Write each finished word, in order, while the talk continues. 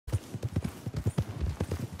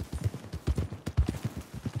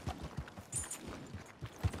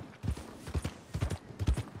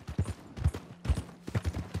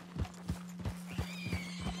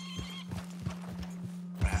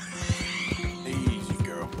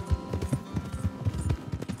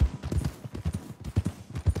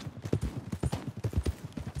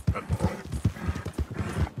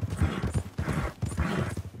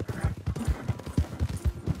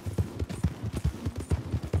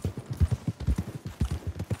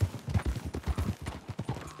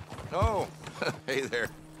Oh, hey there.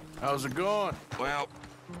 How's it going? Well,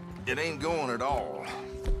 it ain't going at all.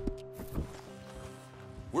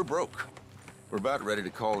 We're broke. We're about ready to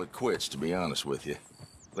call it quits, to be honest with you.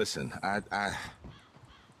 Listen, I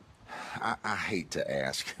hate to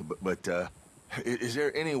ask, but is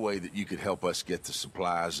there any way that you could help us get the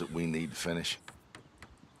supplies that we need to finish?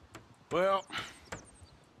 Well,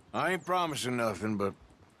 I ain't promising nothing, but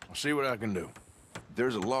I'll see what I can do.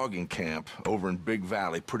 There's a logging camp over in Big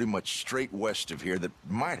Valley, pretty much straight west of here, that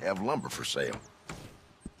might have lumber for sale.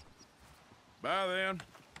 Bye then.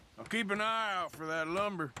 I'll keep an eye out for that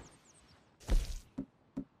lumber.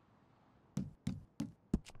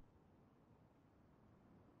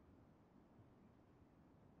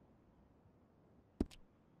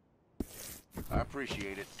 I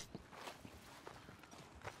appreciate it.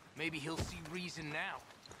 Maybe he'll see reason now.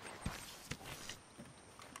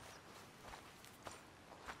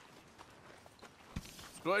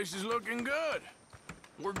 This place is looking good.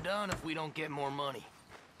 We're done if we don't get more money.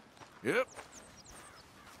 Yep.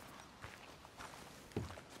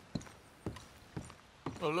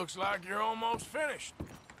 Well, looks like you're almost finished.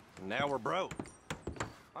 Now we're broke.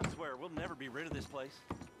 I swear, we'll never be rid of this place.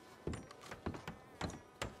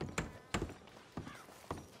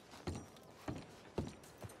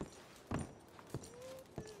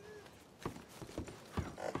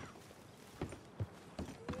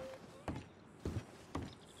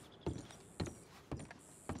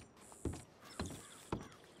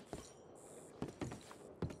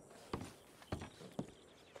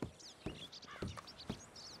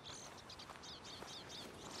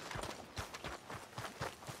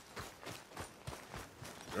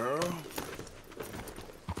 Girl.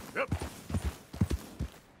 Yep.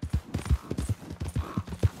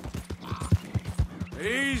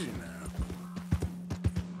 Easy now.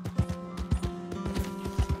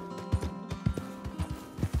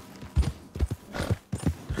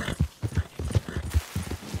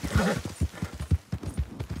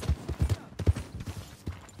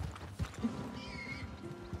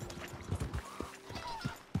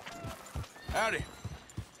 Howdy.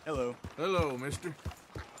 Hello. Hello, mister.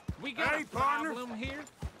 We got Hey, a partner. problem here?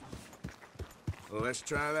 Well, let's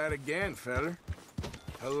try that again, feller.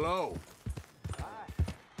 Hello.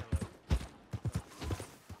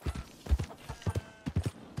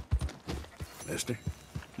 Mister,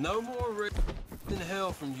 No more than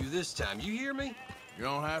hell from you this time. You hear me? you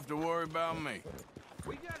don't have to worry about me.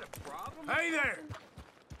 We got a problem. Hey there!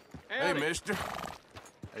 Hey, Howdy. mister.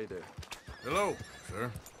 Hey there. Hello,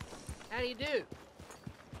 sir. How do you do?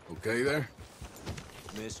 Okay there?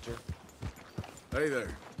 Mister. Hey there.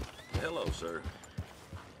 Hello, sir.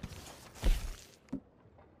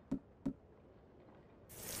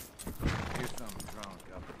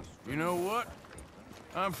 You know what?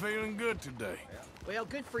 I'm feeling good today. Well,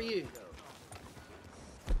 good for you.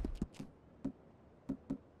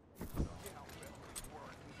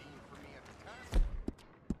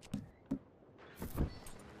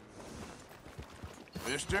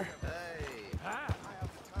 Mister? Hey. Hi.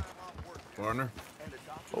 Partner?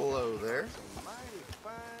 Hello there.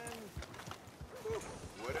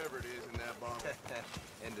 Whatever it is in that bottle.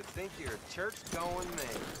 And to think you're a church-going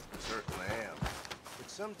man. Certainly am. But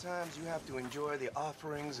sometimes you have to enjoy the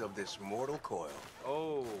offerings of this mortal coil.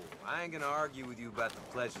 Oh, I ain't gonna argue with you about the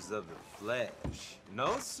pleasures of the flesh.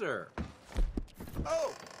 No, sir.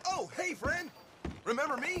 Oh, hey, friend.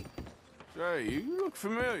 Remember me? Say, you look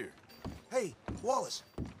familiar. Hey, Wallace.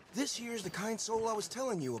 This here's the kind soul I was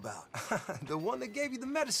telling you about. The one that gave you the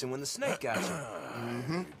medicine when the snake got you.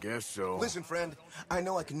 I guess so. Listen, friend, I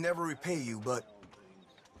know I can never repay you, but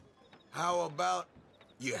how about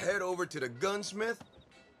you head over to the gunsmith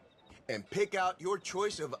and pick out your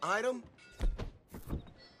choice of item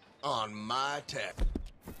on my tab?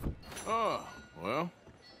 Oh, well,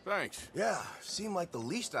 thanks. Yeah, seemed like the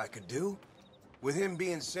least I could do, with him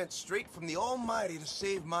being sent straight from the Almighty to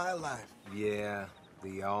save my life. Yeah,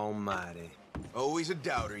 the Almighty. Always a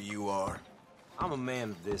doubter you are. I'm a man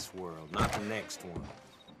of this world, not the next one.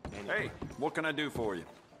 Anyway. Hey, what can I do for you?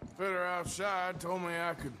 Fella outside told me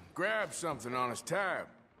I could grab something on his tab.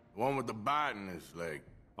 The one with the bite in his leg.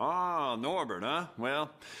 Ah, Norbert, huh? Well,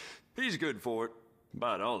 he's good for it.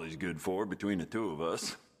 About all he's good for between the two of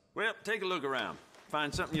us. Well, take a look around.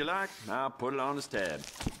 Find something you like, I'll put it on his tab.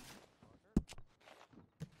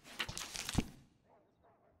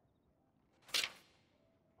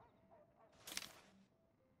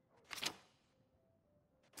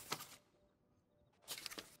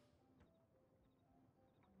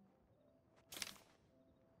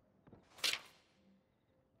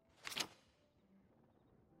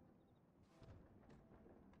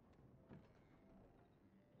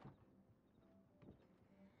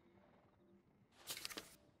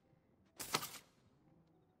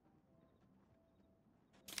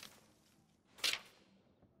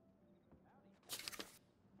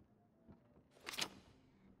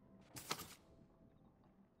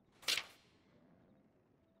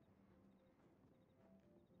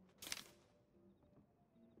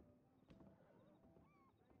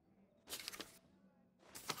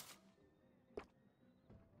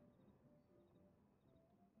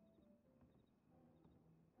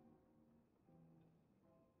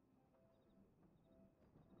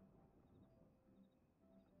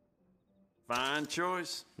 Fine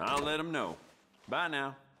choice. I'll let him know. Bye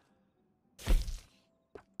now.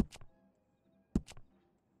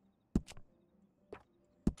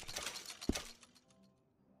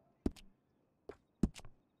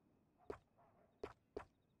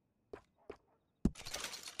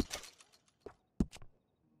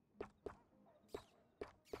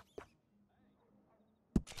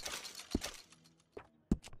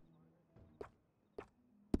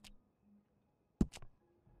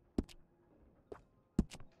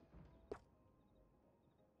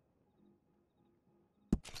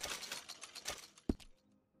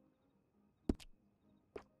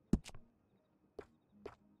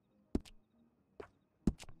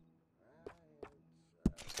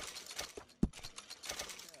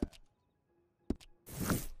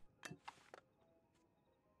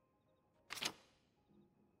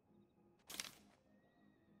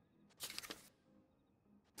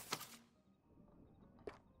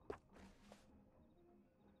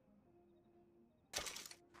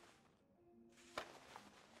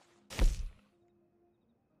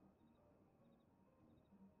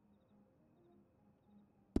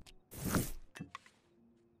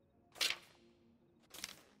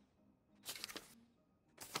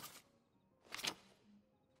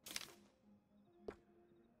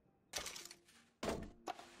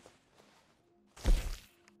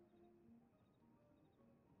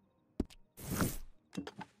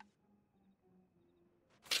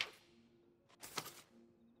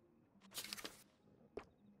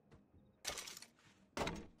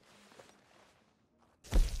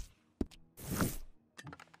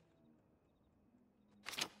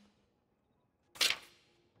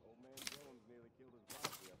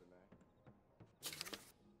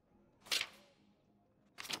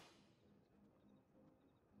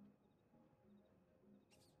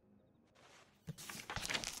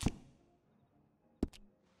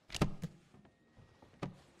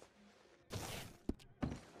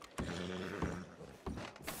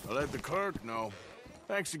 I'll let the clerk know.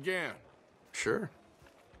 Thanks again. Sure.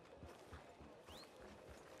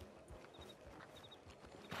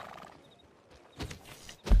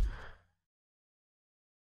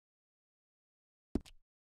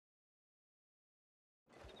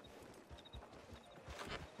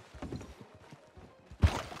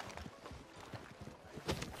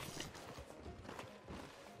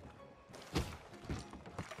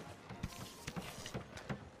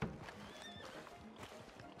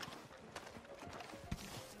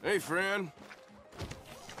 Hey, friend.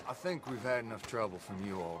 I think we've had enough trouble from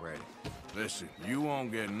you already. Listen, you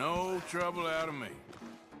won't get no trouble out of me.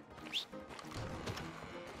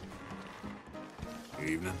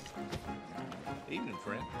 Evening. Evening,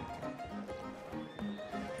 friend.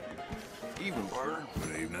 Evening, partner.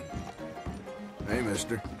 Good evening. Hey,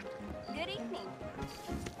 mister. Good evening.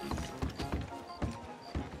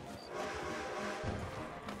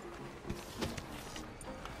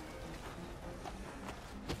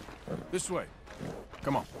 This way.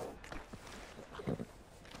 Come on.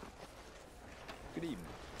 Good evening.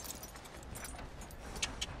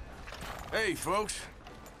 Hey, folks.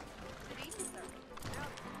 Good evening, sir.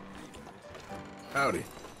 Howdy.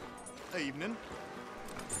 Evening.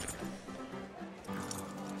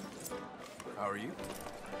 How are you?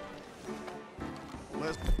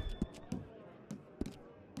 Let's...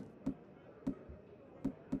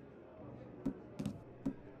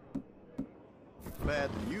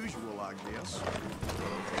 Bad than usual, I guess.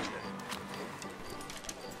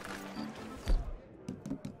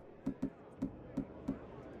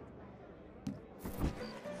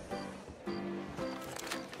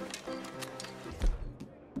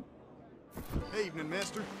 Evening,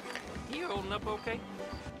 mister. You holding up okay?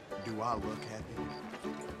 Do I look happy?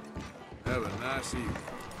 Have a nice evening.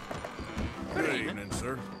 Good evening,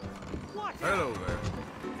 sir. What? Hello there.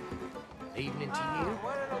 Evening to you.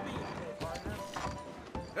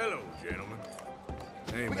 Hello, gentlemen.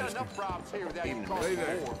 Hey, We got mister. enough problems here without even Hey crossing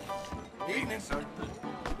there. the board. Evening, sir.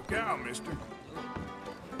 Look out, mister.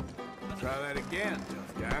 Try that again,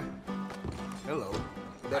 tough guy. Hello.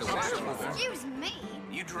 Excuse me.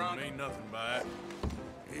 You Don't drunk? mean nothing by it.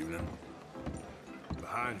 Evening.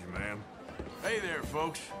 Behind you, ma'am. Hey there,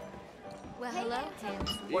 folks. Well, hello,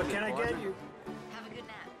 Tim. What can I get you? Have a good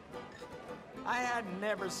night. I had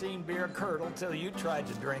never seen beer curdle till you tried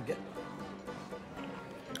to drink it.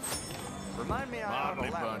 Remind me how to Motley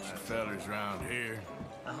bunch of fellers around here.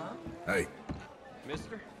 Uh-huh. Hey.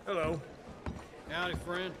 Mister? Hello. Howdy,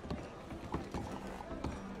 friend.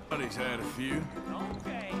 Buddy's had a few.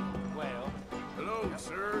 Okay. Well, Hello,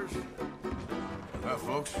 sirs. Hi,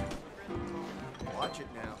 folks. Watch it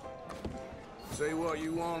now. Say what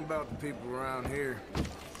you want about the people around here.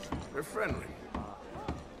 They're friendly.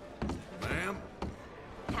 Ma'am?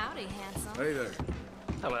 Howdy, handsome. Hey there.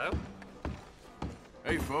 Hello?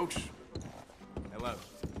 Hey, folks. Hello.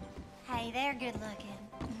 Hey, they're good looking.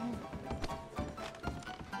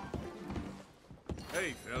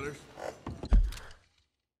 Hey, fellas.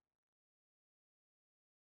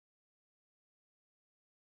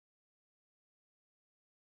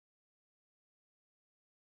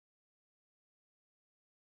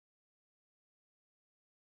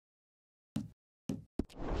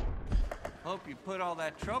 Hope you put all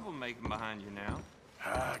that troublemaking behind you now.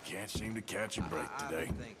 I can't seem to catch a break today.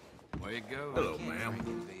 I think Way you go. Hello, ma'am.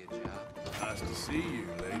 drinking be a job. Nice to see you,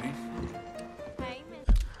 ladies.